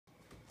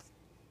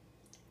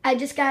I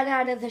just got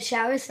out of the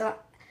shower, so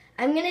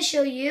I'm going to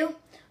show you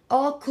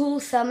all cool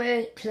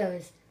summer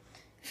clothes.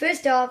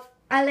 First off,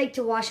 I like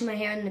to wash my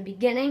hair in the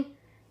beginning,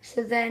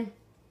 so then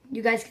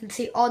you guys can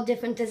see all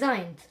different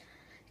designs.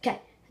 Okay,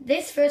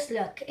 this first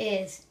look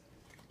is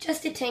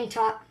just a tank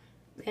top,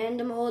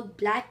 random old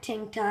black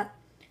tank top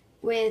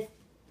with,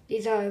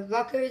 these are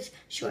Ruckers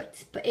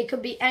shorts, but it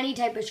could be any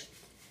type of shorts.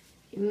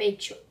 You make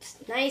shorts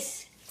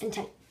nice and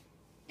tight.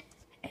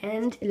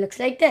 And it looks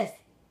like this.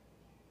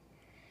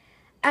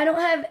 I don't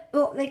have,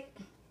 well, like,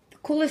 the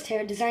coolest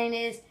hair design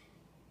is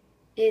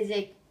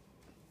like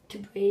to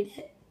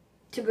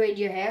braid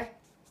your hair.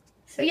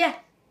 So yeah,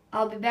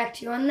 I'll be back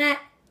to you on that.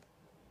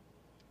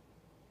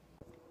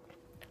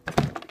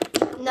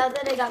 Now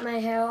that I got my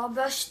hair all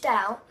brushed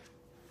out,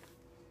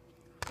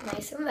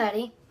 nice and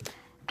ready,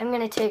 I'm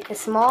going to take a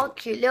small,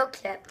 cute little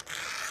clip,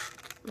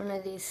 one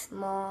of these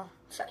small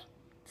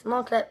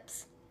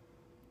clips,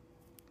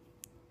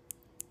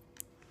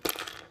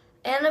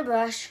 and a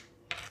brush.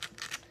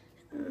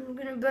 I'm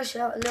going to brush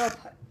out a little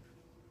part.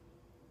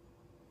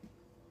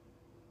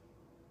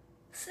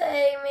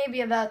 Say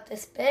maybe about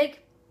this big.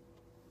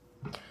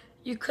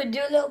 You could do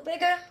a little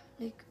bigger.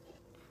 Like,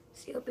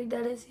 see how big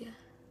that is? Yeah.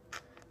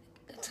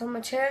 That's how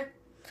much hair.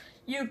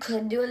 You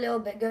could do a little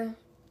bigger,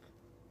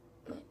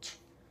 which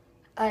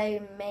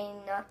I may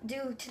not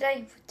do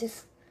today with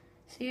this.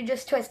 So you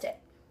just twist it.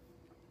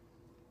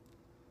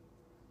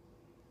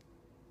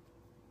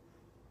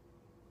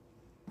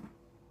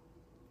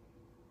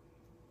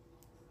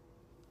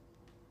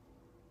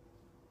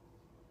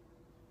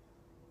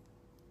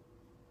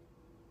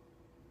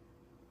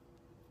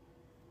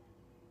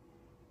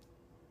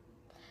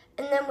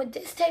 And then with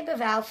this type of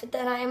outfit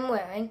that I am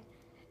wearing,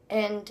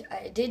 and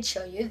I did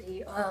show you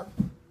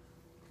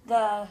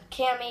the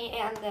cami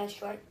and the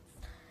shorts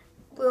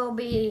will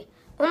be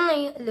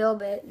only a little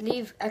bit,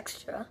 leave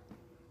extra.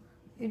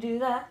 You do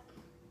that.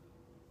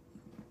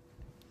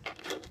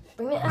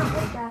 Bring it out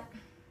like that.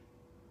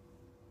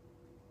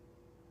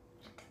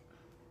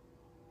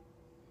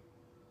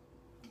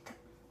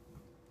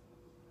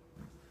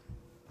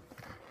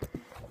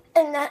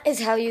 And that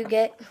is how you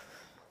get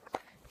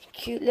a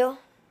cute little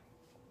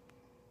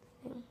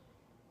thing.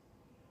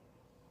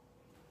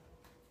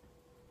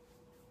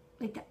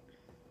 Like that.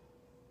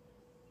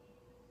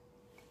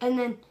 And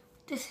then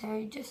this hair,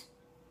 you just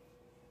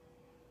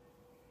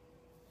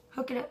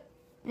hook it up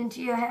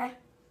into your hair.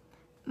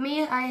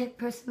 Me, I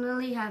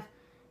personally have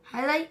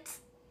highlights,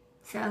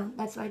 so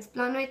that's why it's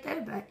blonde right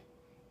there, but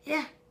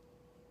yeah.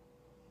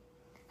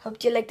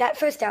 Hope you like that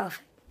first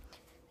outfit.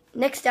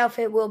 Next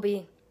outfit will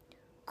be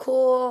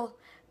cool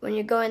when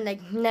you're going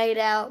like night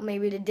out,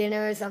 maybe to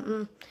dinner or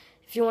something.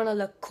 If you want to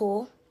look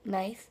cool,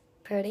 nice,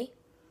 pretty,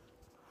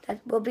 that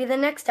will be the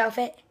next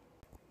outfit.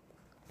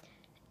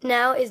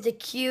 Now is the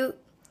cute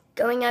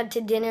going out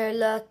to dinner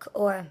look,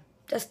 or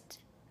just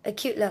a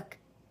cute look.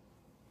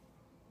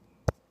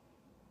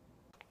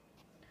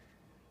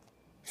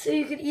 So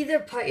you could either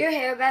part your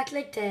hair back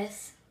like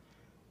this,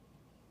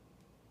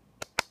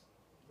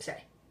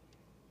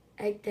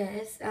 like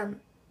this,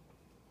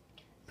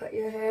 put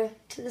your hair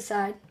to the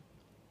side,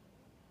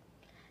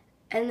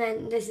 and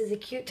then this is a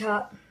cute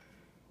top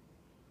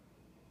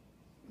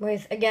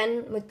with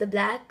the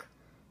black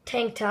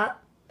tank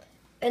top,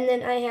 and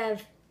then I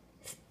have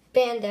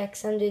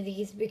spandex under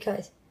these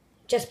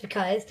just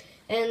because,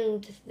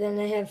 and then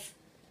I have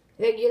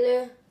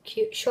regular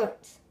cute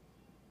shorts.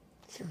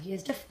 So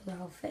here's the full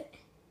outfit.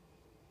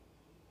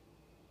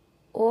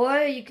 Or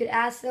you could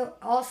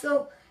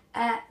also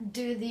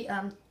do the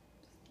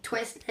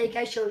twist like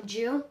I showed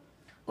you,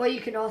 or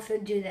you could also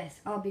do this.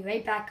 I'll be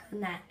right back on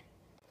that.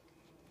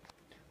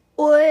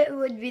 Or it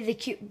would be the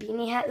cute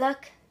beanie hat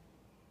look.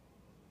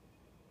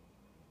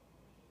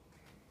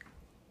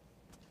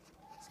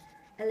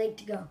 I like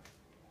to go.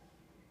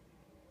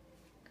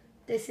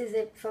 This is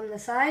it from the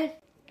side.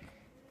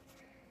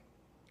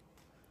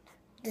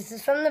 This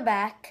is from the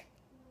back.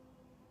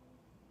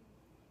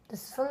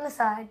 This is from the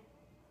side.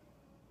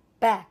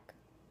 Back,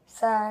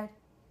 side,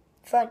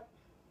 front.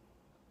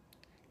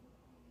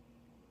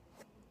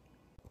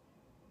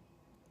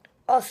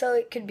 Also,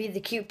 it could be the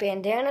cute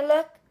bandana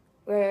look,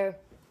 where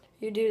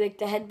you do like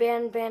the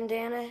headband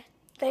bandana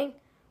thing,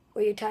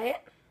 where you tie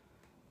it.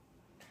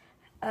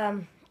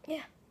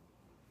 Yeah.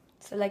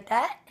 So like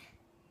that.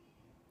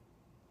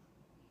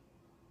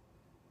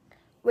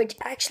 Which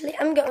actually,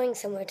 I'm going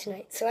somewhere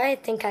tonight, so I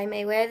think I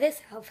may wear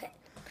this outfit.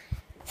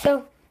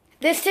 So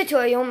this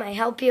tutorial might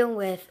help you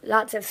with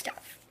lots of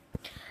stuff.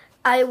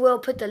 I will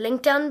put the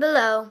link down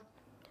below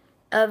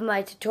of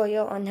my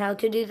tutorial on how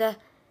to do the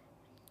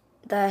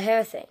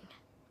hair thing.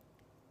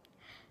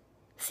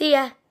 See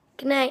ya.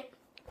 Good night.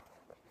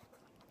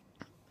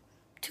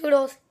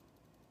 Toodles.